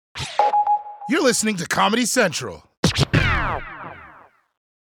You're listening to Comedy Central.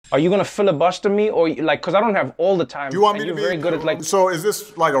 Are you gonna filibuster me, or because I don't have all the time? Do you want me to you're be very good at So is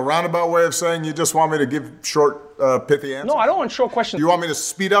this like a roundabout way of saying you just want me to give short, pithy answers? No, I don't want short questions. Do you want me to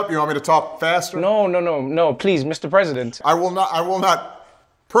speed up? You want me to talk faster? No, please, Mr. President. I will not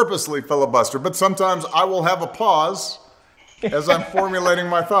purposely filibuster, but sometimes I will have a pause as I'm formulating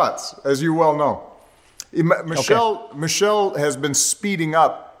my thoughts, as you well know. Michelle has been speeding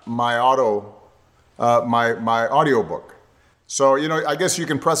up my audiobook. So, I guess you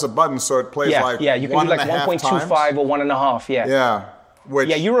can press a button so it plays you can do like 1.25 or 1.5, Yeah,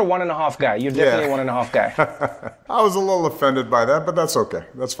 you're a 1.5 guy. You're definitely a 1.5 guy. I was a little offended by that, but that's okay.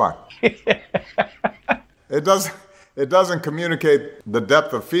 That's fine. It doesn't communicate the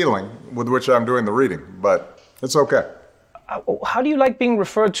depth of feeling with which I'm doing the reading, but it's okay. How do you like being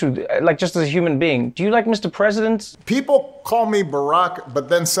referred to, just as a human being? Do you like Mr. President? People call me Barack, but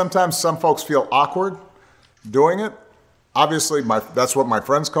then sometimes some folks feel awkward doing it. Obviously, that's what my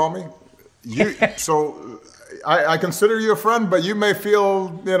friends call me. So I consider you a friend, but you may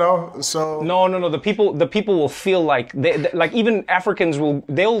feel, so. No. The people will feel like even Africans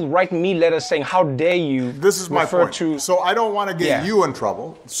they'll write me letters saying, "How dare you?" This is my point. So I don't want to get you in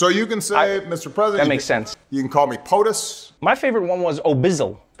trouble. So you can say, Mr. President. That makes sense. You can call me POTUS. My favorite one was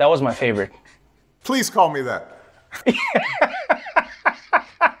Obizzle. That was my favorite. Please call me that.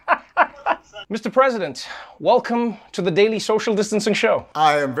 Mr. President, welcome to the Daily Social Distancing Show.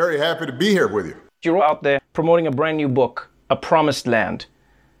 I am very happy to be here with you. You're out there promoting a brand new book, A Promised Land.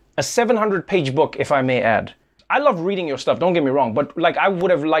 A 700-page book, if I may add. I love reading your stuff, don't get me wrong, but I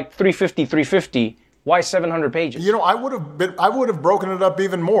would have liked 350. Why 700 pages? I would have broken it up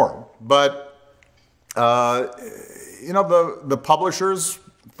even more, but the publishers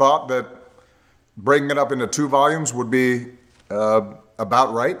thought that breaking it up into 2 volumes would be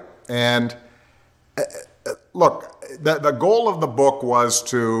about right. And look, the goal of the book was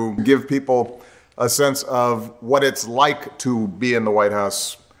to give people a sense of what it's like to be in the White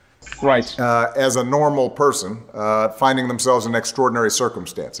House, right? As a normal person, finding themselves in extraordinary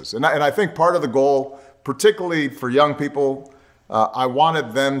circumstances. And I think part of the goal, particularly for young people, I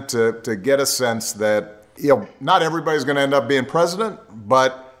wanted them to get a sense that not everybody's going to end up being president,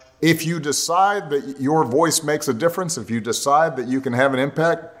 but if you decide that your voice makes a difference, if you decide that you can have an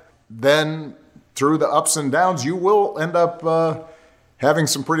impact, then through the ups and downs, you will end up having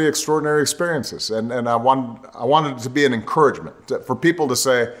some pretty extraordinary experiences. And I wanted it to be an encouragement for people to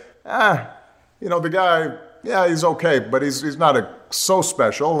say, the guy, he's okay, but he's not so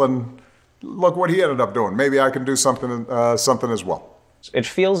special. And look what he ended up doing. Maybe I can do something as well. It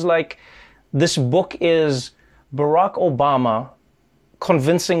feels like this book is Barack Obama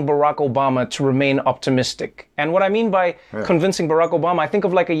convincing Barack Obama to remain optimistic. And what I mean by convincing Barack Obama, I think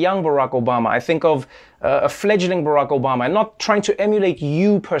of like a young Barack Obama. I think of a fledgling Barack Obama. And not trying to emulate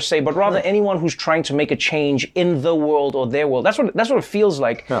you per se, but rather anyone who's trying to make a change in the world or their world. That's what it feels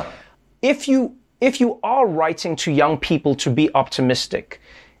like. Yeah. If you are writing to young people to be optimistic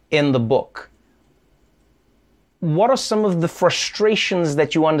in the book, what are some of the frustrations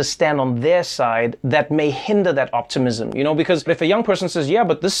that you understand on their side that may hinder that optimism? Because if a young person says,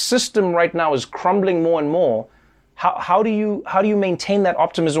 but this system right now is crumbling more and more, how do you maintain that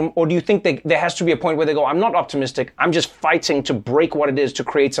optimism? Or do you think there has to be a point where they go, I'm not optimistic, I'm just fighting to break what it is to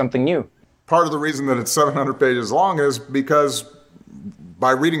create something new? Part of the reason that it's 700 pages long is because by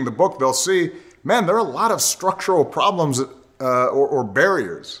reading the book, they'll see, man, there are a lot of structural problems or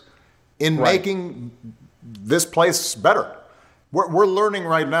barriers in making this place better. We're learning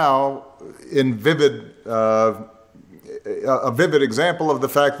right now in a vivid example of the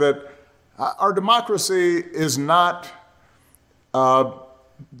fact that our democracy is not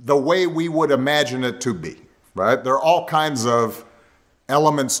the way we would imagine it to be, right? There are all kinds of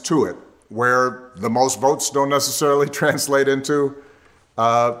elements to it where the most votes don't necessarily translate into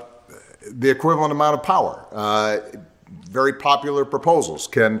the equivalent amount of power. Very popular proposals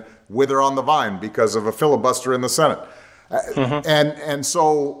can wither on the vine because of a filibuster in the Senate. And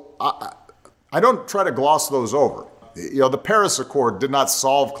so I don't try to gloss those over. The Paris Accord did not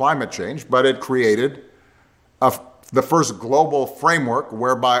solve climate change, but it created the first global framework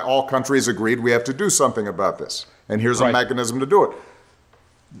whereby all countries agreed we have to do something about this. And here's a mechanism to do it.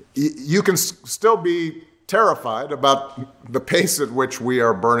 You can still be terrified about the pace at which we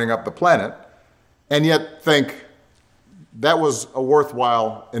are burning up the planet, and yet think that was a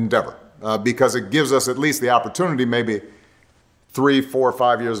worthwhile endeavor because it gives us at least the opportunity, maybe 3, 4,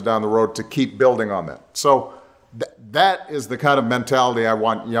 5 years down the road, to keep building on that. So that is the kind of mentality I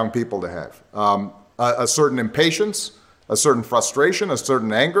want young people to have. A certain impatience, a certain frustration, a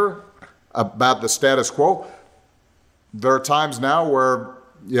certain anger, about the status quo. There are times now where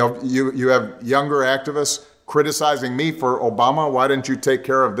you have younger activists criticizing me for Obama. Why didn't you take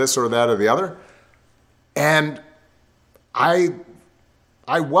care of this or that or the other? And I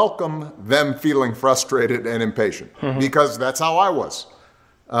welcome them feeling frustrated and impatient because that's how I was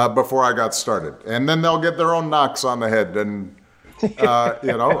before I got started. And then they'll get their own knocks on the head, and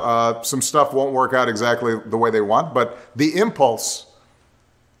some stuff won't work out exactly the way they want. But the impulse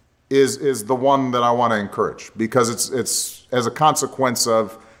is the one that I want to encourage, because it's as a consequence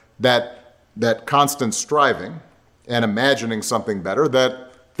of that constant striving and imagining something better,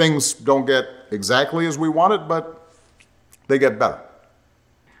 that things don't get exactly as we want it, but they get better.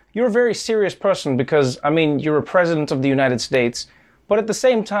 You're a very serious person because, you're a president of the United States, but at the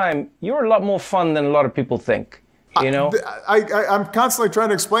same time, you're a lot more fun than a lot of people think, I'm constantly trying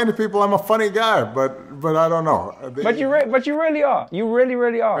to explain to people I'm a funny guy, but I don't know. But you really are. You really,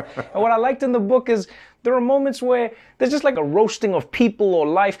 really are. And what I liked in the book is there are moments where there's just like a roasting of people or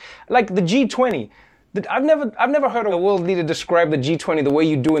life, like the G20. I've never heard a world leader describe the G20 the way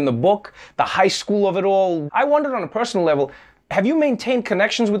you do in the book, the high school of it all. I wondered on a personal level, have you maintained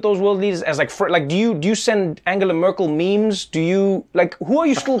connections with those world leaders as do you send Angela Merkel memes? Who are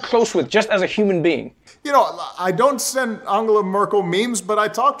you still close with just as a human being? I don't send Angela Merkel memes, but I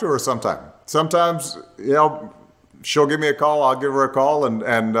talk to her sometimes. Sometimes, she'll give me a call, I'll give her a call,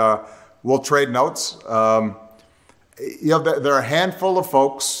 and we'll trade notes. There are a handful of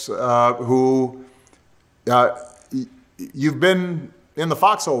folks who you've been in the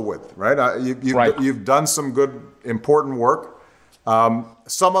foxhole with, right? Right. You've done some good, important work.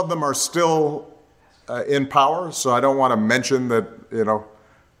 Some of them are still in power, so I don't want to mention that,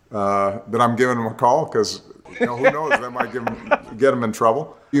 that I'm giving them a call, because who knows, that might get them in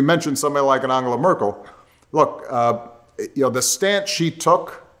trouble. You mentioned somebody like an Angela Merkel. Look, the stance she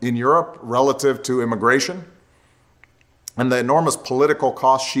took in Europe relative to immigration and the enormous political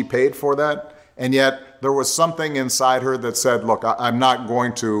cost she paid for that, and yet there was something inside her that said, look, I'm not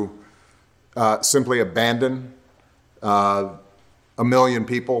going to simply abandon a million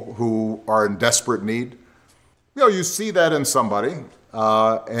people who are in desperate need. You see that in somebody,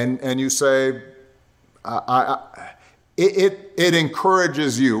 and you say, it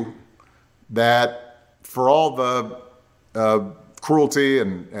encourages you that for all the cruelty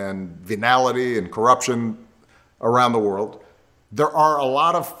and venality and corruption around the world, there are a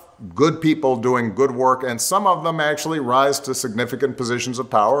lot of good people doing good work, and some of them actually rise to significant positions of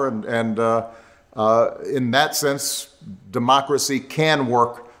power, and in that sense, democracy can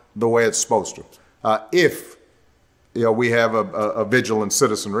work the way it's supposed to, if we have a vigilant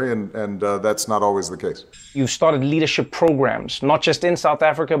citizenry, and that's not always the case. You've started leadership programs, not just in South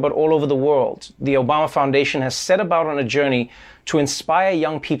Africa, but all over the world. The Obama Foundation has set about on a journey to inspire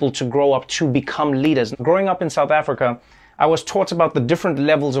young people to grow up to become leaders. Growing up in South Africa, I was taught about the different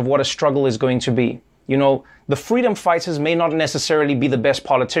levels of what a struggle is going to be. The freedom fighters may not necessarily be the best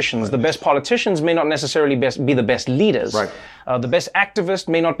politicians. The best politicians may not necessarily be the best leaders. Right. The best activists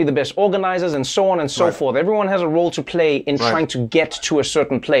may not be the best organizers, and so on and so forth. Everyone has a role to play in trying to get to a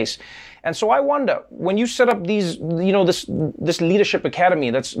certain place. And so I wonder, when you set up these, this leadership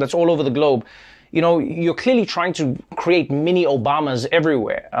academy that's all over the globe, you're clearly trying to create mini Obamas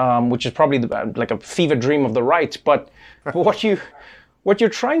everywhere, which is probably like a fever dream of the right. But what you're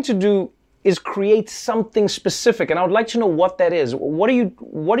trying to do is create something specific, and I would like to know what that is. What do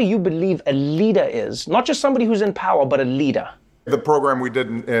you believe a leader is? Not just somebody who's in power, but a leader. The program we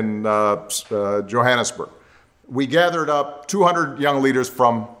did in Johannesburg, we gathered up 200 young leaders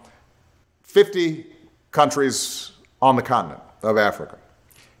from 50 countries on the continent of Africa.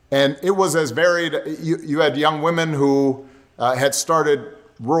 And it was as varied. You had young women who had started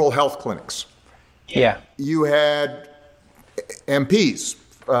rural health clinics. Yeah. You had MPs,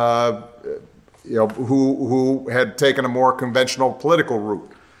 who had taken a more conventional political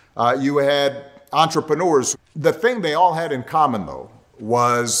route. You had entrepreneurs. The thing they all had in common, though,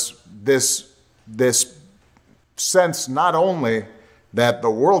 was this sense not only that the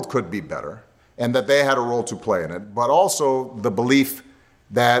world could be better and that they had a role to play in it, but also the belief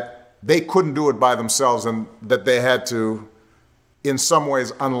that they couldn't do it by themselves and that they had to, in some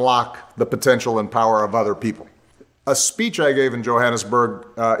ways, unlock the potential and power of other people. A speech I gave in Johannesburg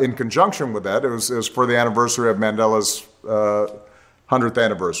in conjunction with that, it was for the anniversary of Mandela's 100th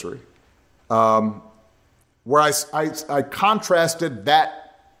anniversary, where I contrasted that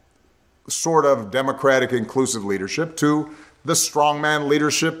sort of democratic, inclusive leadership to the strongman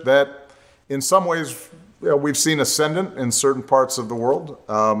leadership that, in some ways, we've seen ascendant in certain parts of the world.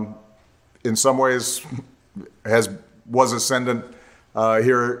 In some ways, was ascendant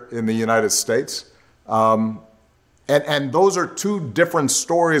here in the United States. And those are two different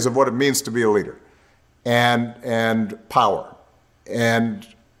stories of what it means to be a leader and power. And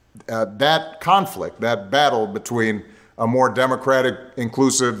that conflict, that battle between a more democratic,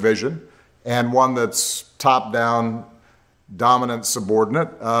 inclusive vision and one that's top-down, dominant, subordinate,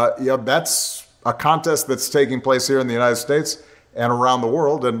 that's a contest that's taking place here in the United States and around the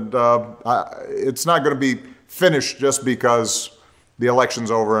world. And it's not going to be finished just because the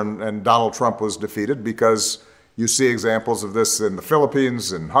election's over and Donald Trump was defeated, because you see examples of this in the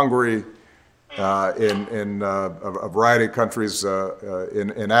Philippines, in Hungary, in a variety of countries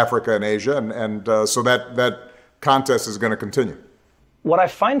in Africa and Asia. And so that contest is going to continue. What I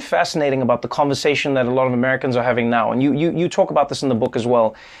find fascinating about the conversation that a lot of Americans are having now, and you talk about this in the book as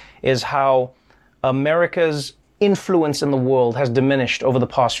well, is how America's influence in the world has diminished over the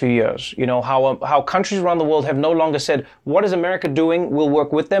past few years. You know, how countries around the world have no longer said, what is America doing? We'll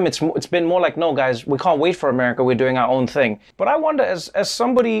work with them. It's been more like, no, guys, we can't wait for America. We're doing our own thing. But I wonder, as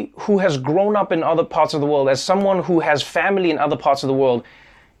somebody who has grown up in other parts of the world, as someone who has family in other parts of the world,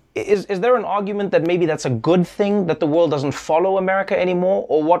 is there an argument that maybe that's a good thing, that the world doesn't follow America anymore?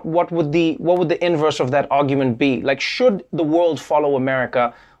 Or what would the inverse of that argument be? Like, should the world follow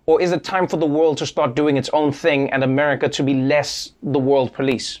America? Or is it time for the world to start doing its own thing and America to be less the world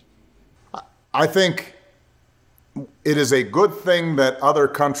police? I think it is a good thing that other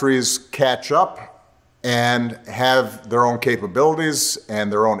countries catch up and have their own capabilities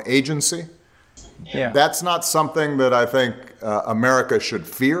and their own agency. Yeah. That's not something that I think America should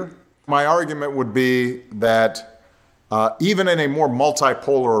fear. My argument would be that even in a more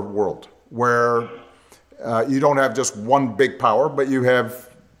multipolar world, where you don't have just one big power, but you have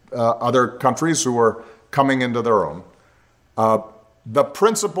other countries who are coming into their own, the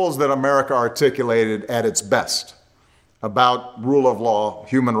principles that America articulated at its best about rule of law,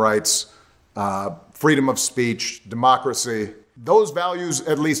 human rights, freedom of speech, democracy, those values,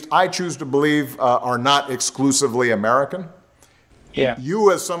 at least I choose to believe, are not exclusively American. Yeah.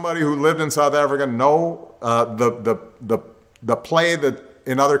 You, as somebody who lived in South Africa, know the play that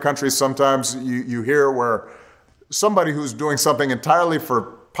in other countries sometimes you hear where somebody who's doing something entirely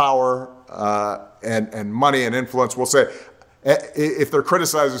for power and money and influence will say, if they're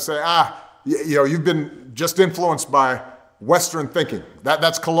criticized, they say, you've been just influenced by Western thinking.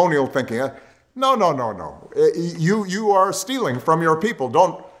 That's colonial thinking. No. You are stealing from your people.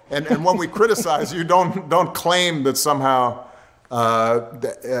 And when we criticize you, don't claim that somehow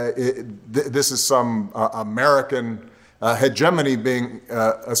this is some American hegemony being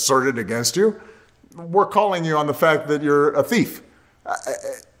asserted against you. We're calling you on the fact that you're a thief.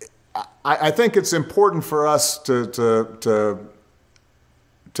 I think it's important for us to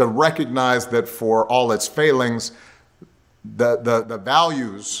recognize that for all its failings, the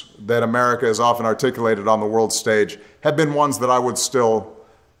values that America has often articulated on the world stage have been ones that I would still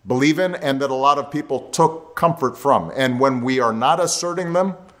believe in and that a lot of people took comfort from. And when we are not asserting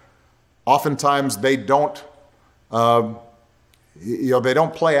them, oftentimes they don't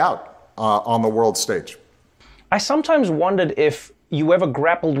play out on the world stage. I sometimes wondered if you ever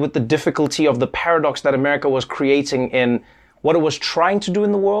grappled with the difficulty of the paradox that America was creating in what it was trying to do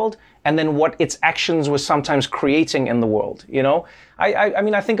in the world, and then what its actions were sometimes creating in the world. You know, I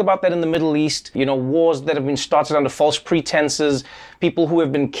mean, I think about that in the Middle East. You know, wars that have been started under false pretenses, people who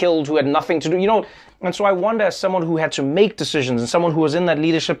have been killed who had nothing to do. You know, and so I wonder, as someone who had to make decisions and someone who was in that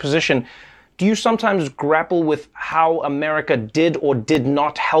leadership position, do you sometimes grapple with how America did or did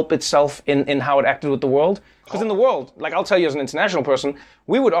not help itself in how it acted with the world? Because in the world, like I'll tell you as an international person,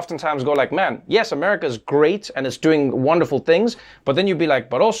 we would oftentimes go like, man, yes, America is great and it's doing wonderful things. But then you'd be like,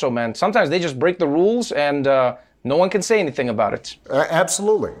 but also, man, sometimes they just break the rules and no one can say anything about it.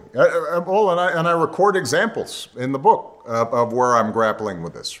 Absolutely. And I record examples in the book of where I'm grappling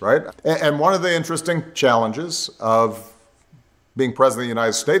with this, right? And one of the interesting challenges of being president of the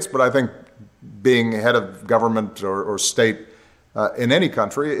United States, but I think being head of government or state in any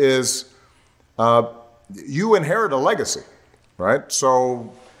country is you inherit a legacy, right?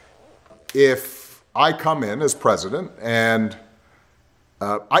 So if I come in as president and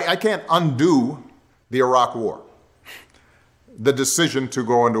I can't undo the Iraq War, the decision to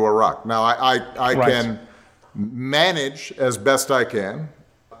go into Iraq. Now, I Right. can manage as best I can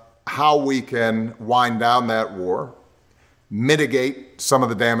how we can wind down that war, mitigate some of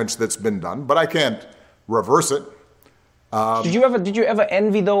the damage that's been done, but I can't reverse it. Did you ever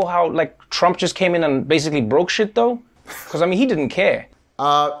envy though how like Trump just came in and basically broke shit though? Because I mean he didn't care.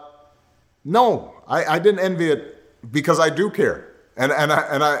 No, I didn't envy it because I do care, and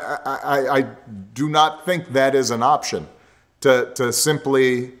I do not think that is an option to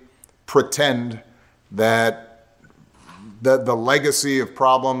simply pretend that the legacy of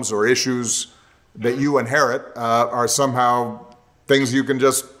problems or issues that you inherit are somehow things you can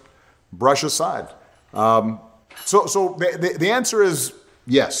just brush aside. So the answer is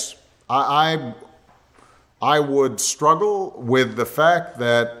yes. I would struggle with the fact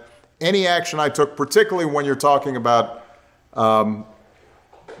that any action I took, particularly when you're talking about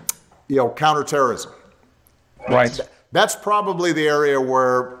counterterrorism, Right. that's probably the area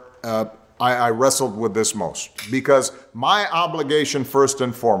where I wrestled with this most, because my obligation first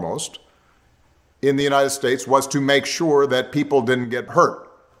and foremost in the United States was to make sure that people didn't get hurt.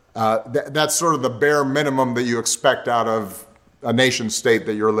 That's sort of the bare minimum that you expect out of a nation state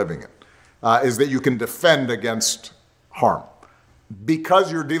that you're living in, is that you can defend against harm.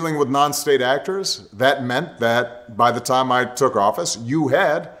 Because you're dealing with non-state actors, that meant that by the time I took office, you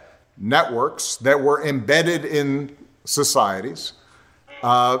had networks that were embedded in societies,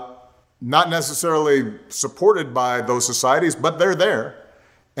 not necessarily supported by those societies, but they're there,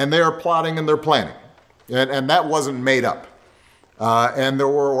 and they are plotting and they're planning. And that wasn't made up. And there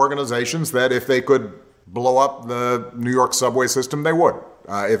were organizations that if they could blow up the New York subway system, they would.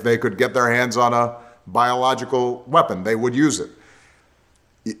 If they could get their hands on a biological weapon, they would use it.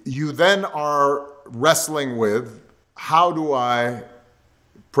 You then are wrestling with, how do I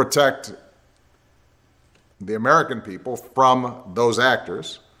protect the American people from those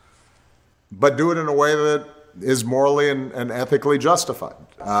actors, but do it in a way that is morally and ethically justified?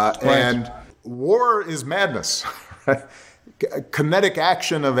 And war is madness. Right? Kinetic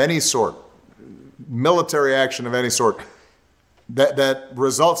action of any sort, military action of any sort, that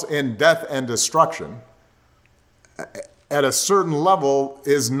results in death and destruction, at a certain level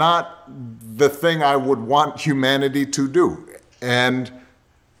is not the thing I would want humanity to do. And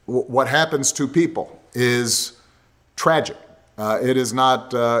what happens to people is tragic. It is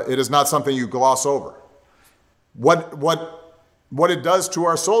not something you gloss over. What it does to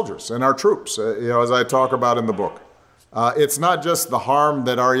our soldiers and our troops, as I talk about in the book, it's not just the harm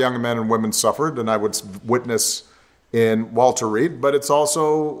that our young men and women suffered, and I would witness in Walter Reed, but it's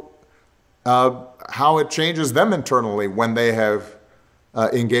also how it changes them internally when they have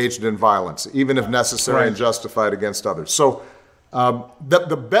engaged in violence, even if necessary and justified, against others. So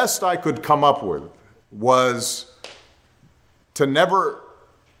the best I could come up with was to never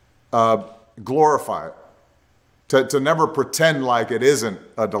glorify it, to never pretend like it isn't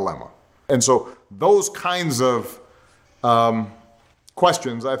a dilemma. And so those kinds of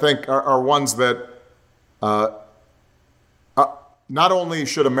questions, I think, are ones that not only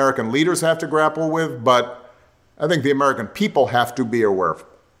should American leaders have to grapple with, but I think the American people have to be aware of.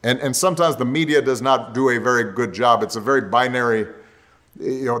 And sometimes the media does not do a very good job. It's a very binary,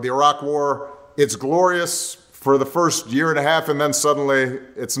 the Iraq War, it's glorious for the first year and a half, and then suddenly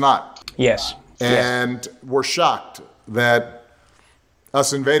it's not. Yes. And we're shocked that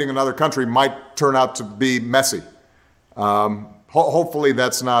us invading another country might turn out to be messy. Hopefully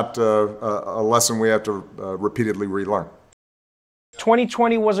that's not a lesson we have to repeatedly relearn.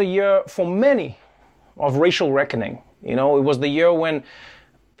 2020 was a year for many of racial reckoning. It was the year when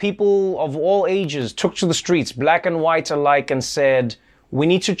people of all ages took to the streets, black and white alike, and said, we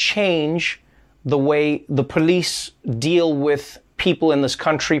need to change the way the police deal with people in this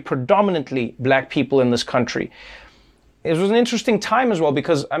country, predominantly black people in this country. It was an interesting time as well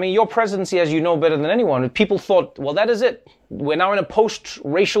because, your presidency, as you know better than anyone, people thought, well, that is it. We're now in a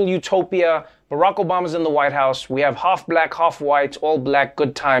post-racial utopia. Barack Obama's in the White House. We have half black, half white, all black,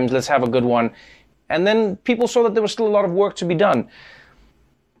 good times. Let's have a good one. And then people saw that there was still a lot of work to be done.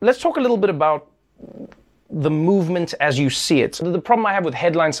 Let's talk a little bit about the movement as you see it. The problem I have with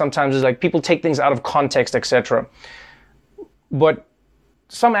headlines sometimes is people take things out of context, etc. But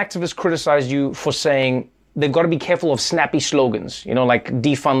some activists criticize you for saying they've got to be careful of snappy slogans, like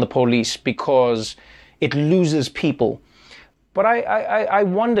defund the police, because it loses people. But I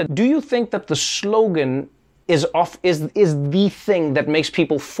wonder, do you think that the slogan is the thing that makes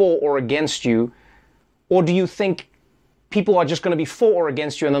people for or against you? Or do you think people are just going to be for or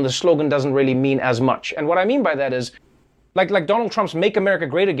against you and then the slogan doesn't really mean as much? And what I mean by that is, like Donald Trump's Make America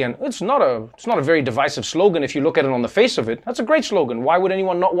Great Again, it's not a very divisive slogan if you look at it on the face of it. That's a great slogan. Why would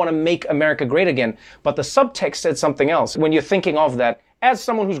anyone not want to make America great again? But the subtext said something else. When you're thinking of that, as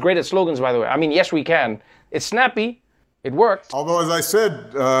someone who's great at slogans, by the way, yes, we can. It's snappy. It worked. Although, as I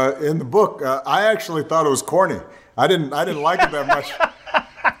said in the book, I actually thought it was corny. I didn't like it that much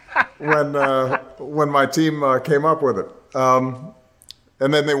when my team came up with it.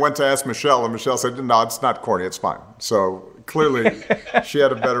 And then they went to ask Michelle, and Michelle said, no, it's not corny, it's fine. So, clearly, she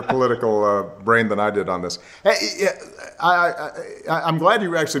had a better political brain than I did on this. Hey, I'm glad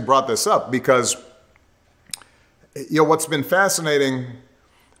you actually brought this up because, what's been fascinating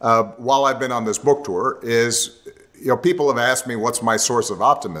while I've been on this book tour is, people have asked me what's my source of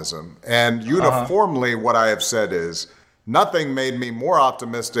optimism, and uniformly, what I have said is nothing made me more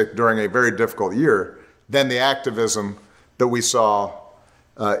optimistic during a very difficult year than the activism that we saw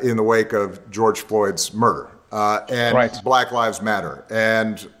in the wake of George Floyd's murder and Black Lives Matter.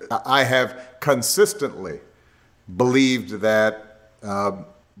 And I have consistently believed that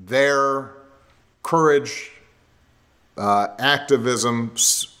their courage, activism,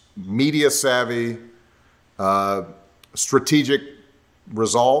 media savvy, strategic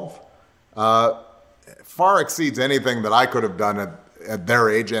resolve far exceeds anything that I could have done at their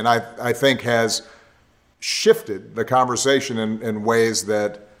age, and I think has shifted the conversation in ways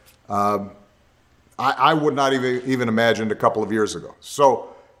that I would not even imagined a couple of years ago.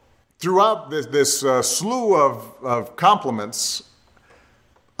 So throughout this slew of compliments,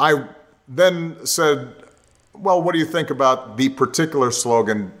 I then said, well, what do you think about the particular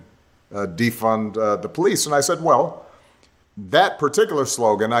slogan, defund the police? And I said, well, that particular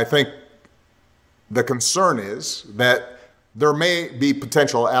slogan, I think the concern is that there may be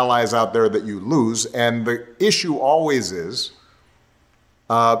potential allies out there that you lose, and the issue always is,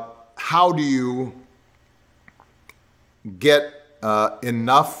 how do you get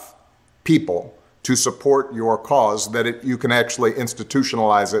enough people to support your cause that you can actually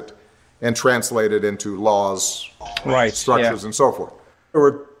institutionalize it and translate it into laws, structures, and so forth. There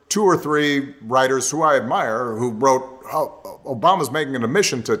were 2 or 3 writers who I admire who wrote, Obama's making it a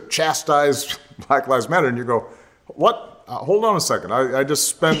mission to chastise Black Lives Matter, and you go, what? Hold on a second. I just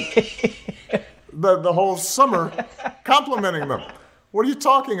spent the whole summer complimenting them. What are you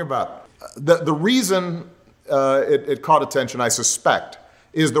talking about? The reason it caught attention, I suspect,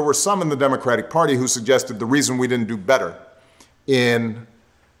 is there were some in the Democratic Party who suggested the reason we didn't do better in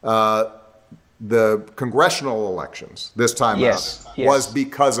the congressional elections this time out was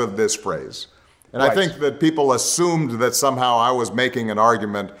because of this phrase. And I think that people assumed that somehow I was making an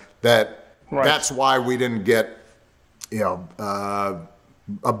argument that that's why we didn't get a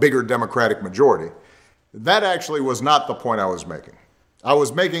bigger Democratic majority. That actually was not the point I was making. I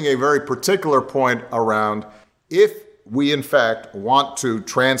was making a very particular point around if we in fact want to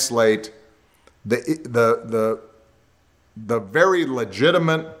translate the very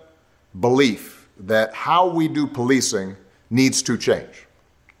legitimate belief that how we do policing needs to change.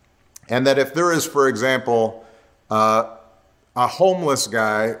 And that if there is, for example, a homeless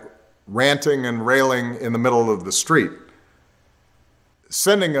guy ranting and railing in the middle of the street,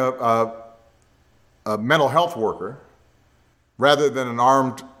 sending a mental health worker rather than an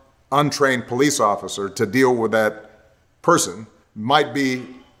armed, untrained police officer to deal with that person might be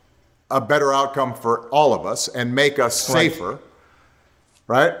a better outcome for all of us and make us safer,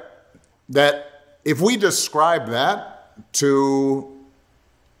 right? That if we describe that to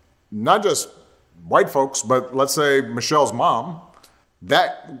not just white folks, but let's say Michelle's mom,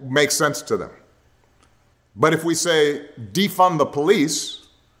 that makes sense to them. But if we say defund the police,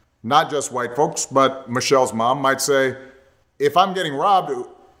 not just white folks, but Michelle's mom might say, if I'm getting robbed,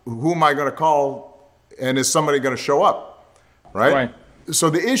 who am I going to call, and is somebody going to show up, right? So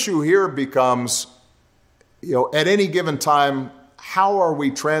the issue here becomes, at any given time, how are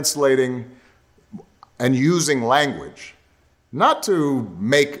we translating and using language, not to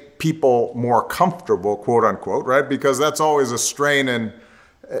make people more comfortable, quote unquote, right? Because that's always a strain, and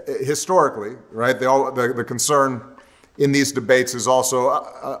historically, right? The concern in these debates is also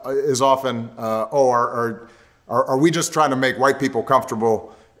is often, are we just trying to make white people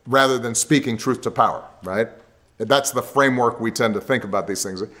comfortable rather than speaking truth to power, right? That's the framework we tend to think about these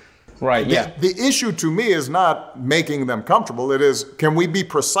things. Right, yeah. The issue to me is not making them comfortable. It is, can we be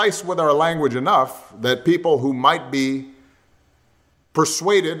precise with our language enough that people who might be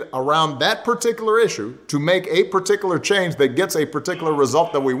persuaded around that particular issue to make a particular change that gets a particular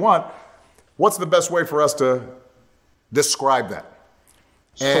result that we want, what's the best way for us to describe that?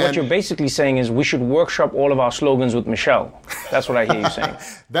 So what you're basically saying is we should workshop all of our slogans with Michelle. That's what I hear you saying.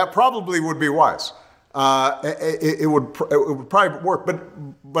 That probably would be wise. It would probably work.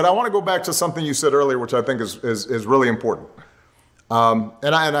 But I want to go back to something you said earlier, which I think is really important.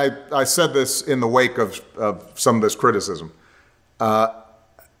 And I said this in the wake of some of this criticism.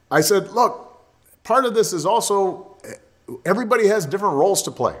 I said, look, part of this is also everybody has different roles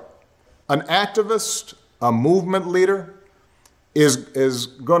to play. An activist, a movement leader, is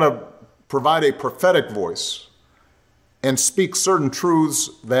going to provide a prophetic voice and speak certain truths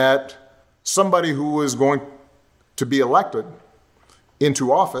that somebody who is going to be elected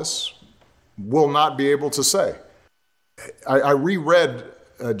into office will not be able to say. I reread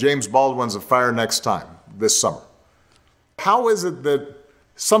James Baldwin's A Fire Next Time this summer. How is it that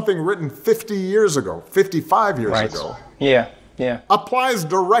something written 50 years ago, 55 years ago, applies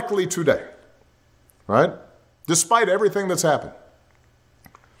directly today, right? Despite everything that's happened.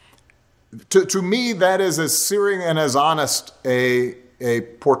 To me, that is as searing and as honest a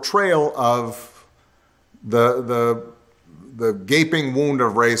portrayal of the gaping wound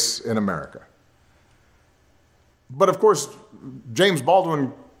of race in America. But of course, James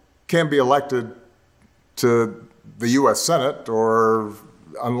Baldwin can be elected to the U.S. Senate, or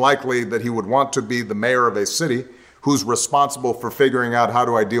unlikely that he would want to be the mayor of a city who's responsible for figuring out how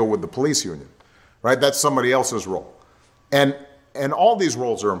do I deal with the police union, right? That's somebody else's role. And all these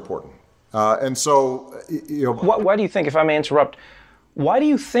roles are important. And so, you know. Why do you think, if I may interrupt, why do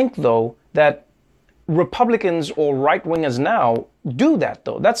you think, though, that Republicans or right-wingers now do that,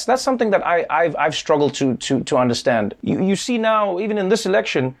 though? That's something that I've struggled to understand. You see now, even in this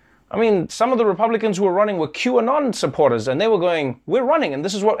election, I mean, some of the Republicans who were running were QAnon supporters, and they were going, we're running, and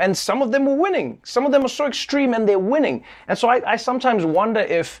this is what, and some of them were winning. Some of them are so extreme, and they're winning. And so I sometimes wonder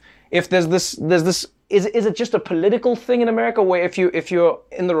if there's this, is it just a political thing in America where if you're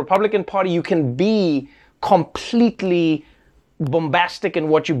in the Republican Party, you can be completely bombastic in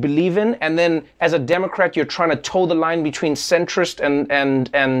what you believe in, and then as a Democrat, you're trying to toe the line between centrist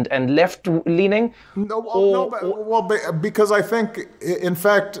and left-leaning? Because I think, in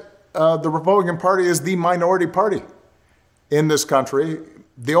fact, the Republican Party is the minority party in this country.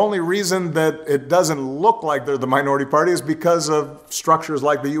 The only reason that it doesn't look like they're the minority party is because of structures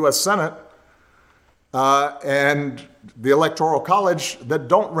like the U.S. Senate and the Electoral College that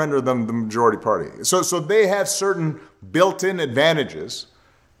don't render them the majority party. So they have certain built-in advantages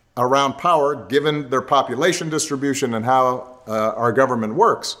around power, given their population distribution and how our government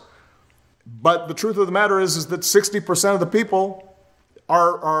works. But the truth of the matter is that 60% of the people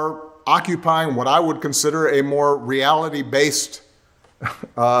are occupying what I would consider a more reality-based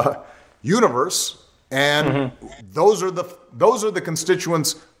universe, and those are the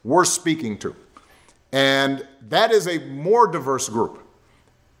constituents we're speaking to. And that is a more diverse group.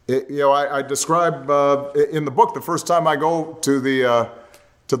 I describe in the book the first time I go to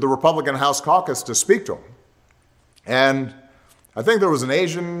the Republican House caucus to speak to them, and I think there was an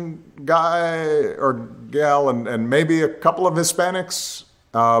Asian guy or gal and maybe a couple of Hispanics,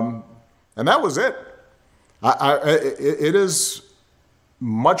 and that was it. It is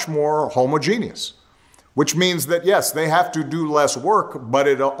much more homogeneous, which means that yes, they have to do less work, but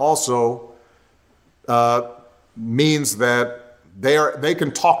it also means that they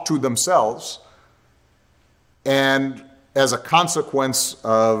can talk to themselves, and as a consequence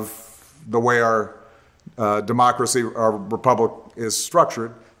of the way our democracy, our republic is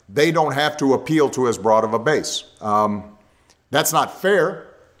structured, they don't have to appeal to as broad of a base. That's not fair,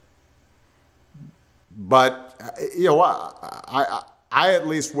 but I at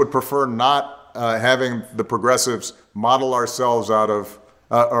least would prefer not having the progressives model ourselves out of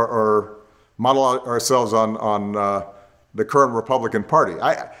or model ourselves on the current Republican Party.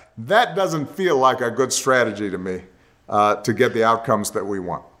 That doesn't feel like a good strategy to me to get the outcomes that we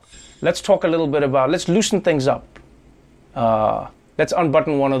want. Let's talk a little bit let's loosen things up. Let's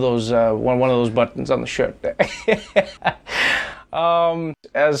unbutton one of those buttons on the shirt there.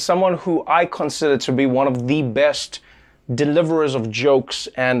 As someone who I consider to be one of the best deliverers of jokes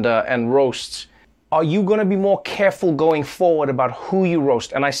and roasts, are you going to be more careful going forward about who you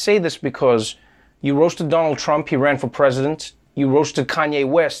roast? And I say this because you roasted Donald Trump, he ran for president. You roasted Kanye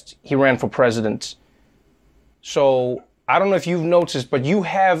West, he ran for president. So I don't know if you've noticed, but you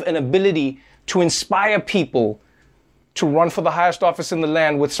have an ability to inspire people to run for the highest office in the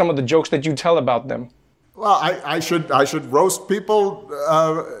land with some of the jokes that you tell about them. Well, I should roast people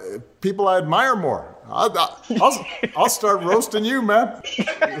I admire more. I'll start roasting you, man.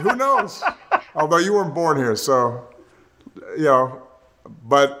 Who knows? Although you weren't born here, so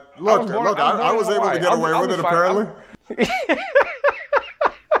But look, I was able to get away with it apparently.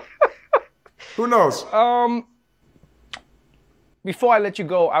 Who knows? Before I let you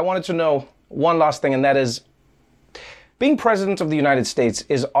go, I wanted to know one last thing, and that is, being president of the United States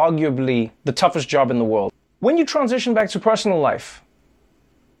is arguably the toughest job in the world. When you transition back to personal life,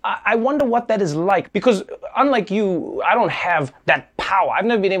 I wonder what that is like, because unlike you, I don't have that power. I've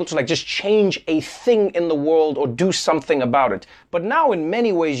never been able to just change a thing in the world or do something about it. But now in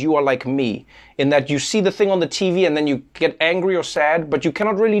many ways you are like me, in that you see the thing on the TV and then you get angry or sad, but you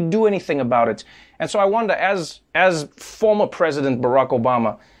cannot really do anything about it. And so I wonder, as former President Barack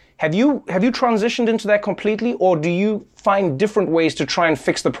Obama, Have you transitioned into that completely, or do you find different ways to try and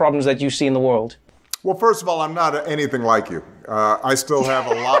fix the problems that you see in the world? Well, first of all, I'm not anything like you. I still have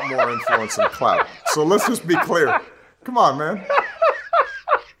a lot more influence and clout. So let's just be clear. Come on, man.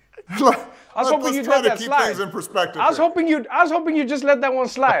 I was hoping you'd let that keep slide. things in perspective. I was hoping you just let that one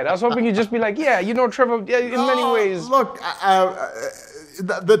slide. I was hoping you'd just be like, yeah, you know, Trevor, in many ways. Look,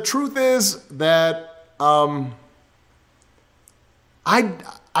 the truth is that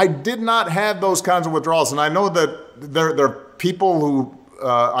I did not have those kinds of withdrawals, and I know that there are people who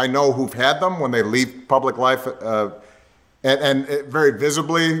I know who've had them when they leave public life, and very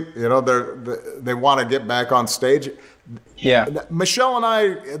visibly, you know, they want to get back on stage. Yeah. Michelle and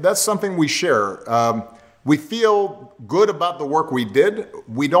I, that's something we share. We feel good about the work we did.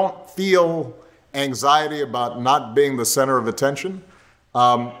 We don't feel anxiety about not being the center of attention.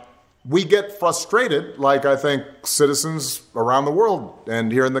 We get frustrated, like I think citizens around the world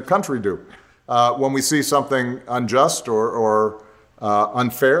and here in the country do, when we see something unjust or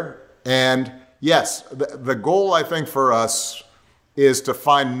unfair. And yes, the goal, I think, for us is to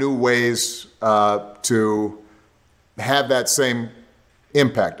find new ways to have that same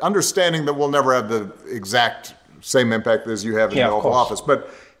impact, understanding that we'll never have the exact same impact as you have in the Oval Office.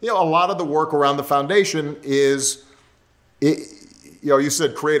 But, you know, a lot of the work around the foundation is, you know, you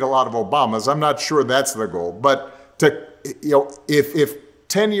said create a lot of Obamas. I'm not sure that's the goal, but if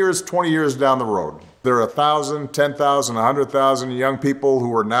 10 years, 20 years down the road, there are 1,000, 10,000, 100,000 young people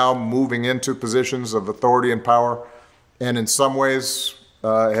who are now moving into positions of authority and power, and in some ways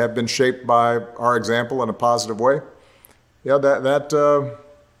have been shaped by our example in a positive way. Yeah, that's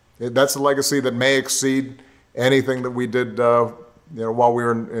a legacy that may exceed anything that we did, while we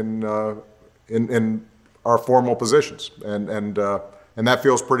were in our formal positions, and that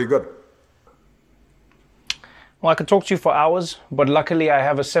feels pretty good. Well, I could talk to you for hours, but luckily I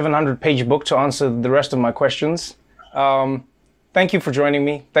have a 700-page book to answer the rest of my questions. Thank you for joining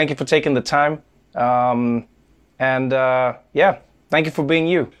me. Thank you for taking the time, thank you for being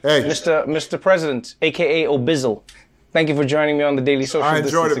you, hey, Mr. President, aka Obizzle. Thank you for joining me on the Daily Social I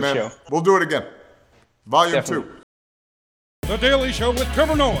enjoyed Distancing it, man. Show. We'll do it again. Volume Definitely. 2. The Daily Show with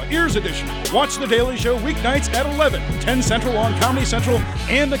Trevor Noah, Ears Edition. Watch The Daily Show weeknights at 11, 10 Central on Comedy Central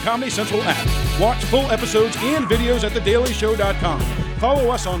and the Comedy Central app. Watch full episodes and videos at thedailyshow.com. Follow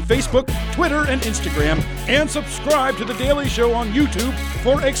us on Facebook, Twitter, and Instagram, and subscribe to The Daily Show on YouTube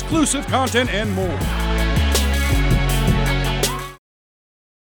for exclusive content and more.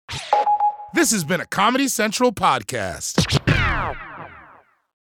 This has been a Comedy Central podcast.